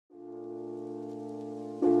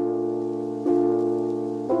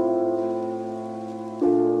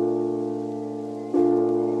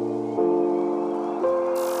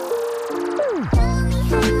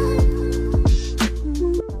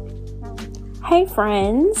Hey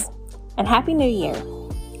friends, and Happy New Year.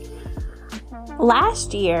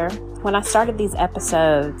 Last year, when I started these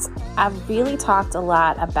episodes, I really talked a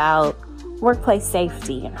lot about workplace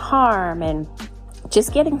safety and harm and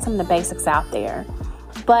just getting some of the basics out there.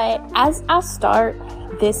 But as I start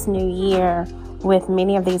this new year with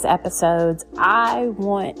many of these episodes, I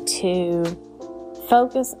want to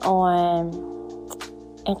focus on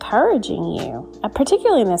encouraging you,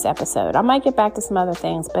 particularly in this episode. I might get back to some other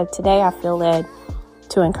things, but today I feel led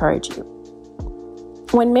to encourage you.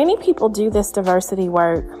 When many people do this diversity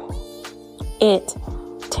work, it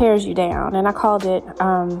tears you down. And I called it,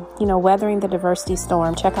 weathering the diversity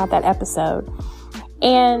storm. Check out that episode.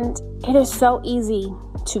 And it is so easy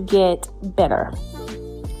to get bitter.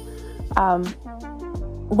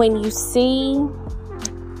 When you see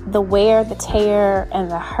the wear, the tear,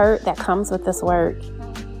 and the hurt that comes with this work,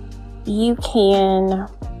 you can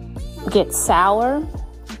get sour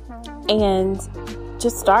and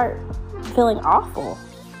just start feeling awful.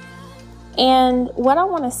 And what I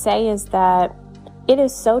want to say is that it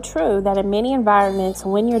is so true that in many environments,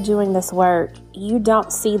 when you're doing this work, you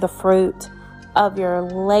don't see the fruit of your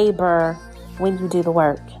labor when you do the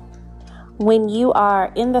work. When you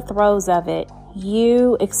are in the throes of it,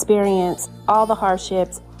 you experience all the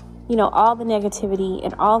hardships, all the negativity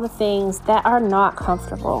and all the things that are not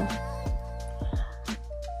comfortable.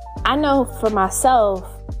 I know for myself,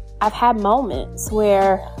 I've had moments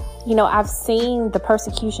where, I've seen the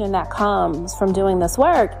persecution that comes from doing this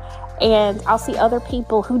work, and I'll see other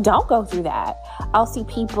people who don't go through that. I'll see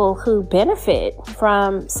people who benefit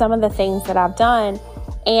from some of the things that I've done,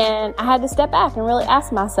 and I had to step back and really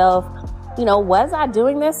ask myself, was I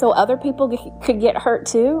doing this so other people could get hurt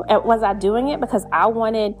too? And was I doing it because I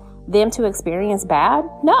wanted them to experience bad?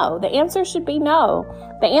 No, the answer should be no.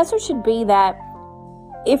 The answer should be that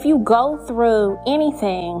if you go through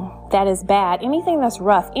anything that is bad, anything that's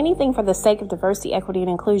rough, anything for the sake of diversity, equity,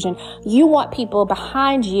 and inclusion, you want people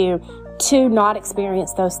behind you to not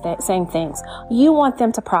experience those same things. You want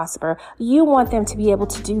them to prosper. You want them to be able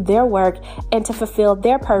to do their work and to fulfill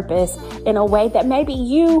their purpose in a way that maybe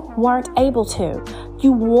you weren't able to.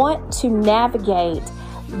 You want to navigate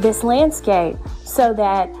this landscape so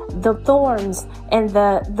that the thorns and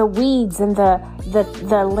the weeds and the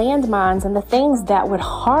landmines and the things that would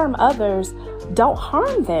harm others don't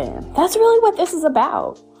harm them. That's really what this is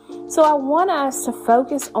about. So I want us to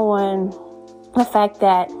focus on the fact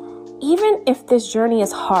that even if this journey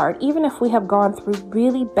is hard, even if we have gone through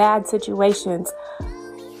really bad situations,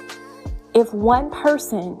 if one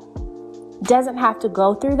person doesn't have to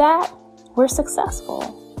go through that, we're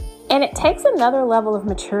successful. And it takes another level of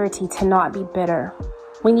maturity to not be bitter.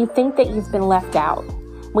 When you think that you've been left out,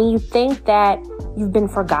 when you think that you've been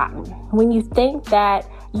forgotten, when you think that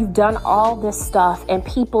you've done all this stuff and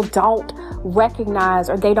people don't recognize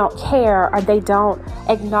or they don't care or they don't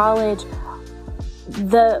acknowledge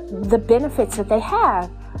the benefits that they have.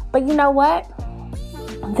 But you know what?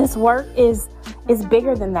 This work is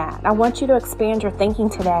bigger than that. I want you to expand your thinking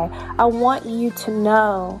today. I want you to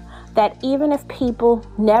know that even if people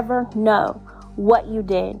never know what you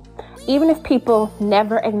did, even if people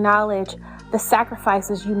never acknowledge the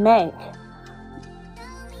sacrifices you make,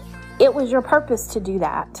 it was your purpose to do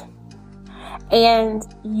that. And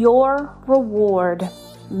your reward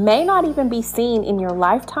may not even be seen in your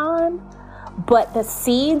lifetime, but the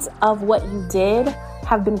seeds of what you did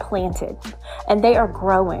have been planted and they are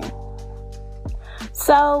growing.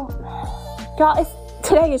 So, y'all,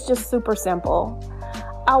 today is just super simple.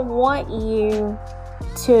 I want you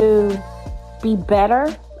to be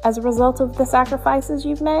better as a result of the sacrifices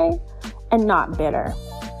you've made and not bitter.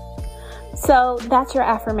 So that's your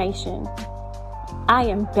affirmation. I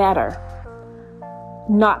am better,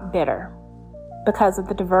 not bitter, because of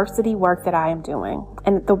the diversity work that I am doing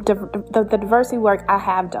and the diversity work I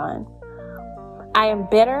have done. I am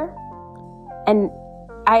bitter, and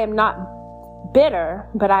I am not bitter,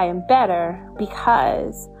 but I am better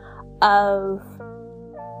because of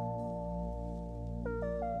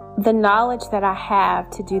the knowledge that I have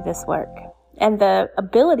to do this work and the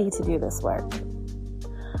ability to do this work.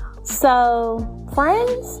 So,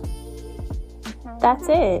 friends, that's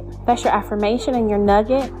it. That's your affirmation, and your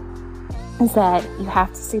nugget is that you have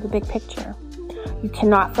to see the big picture. You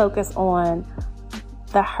cannot focus on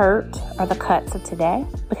the hurt or the cuts of today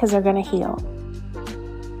because they're going to heal.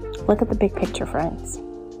 Look at the big picture, friends.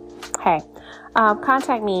 Hey,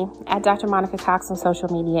 contact me at Dr. Monica Cox on social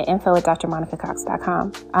media,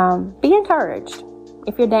 info@drmonicacox.com. Be encouraged.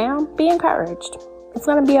 If you're down, be encouraged. It's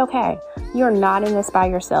going to be okay. You're not in this by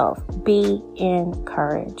yourself. Be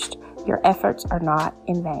encouraged. Your efforts are not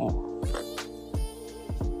in vain.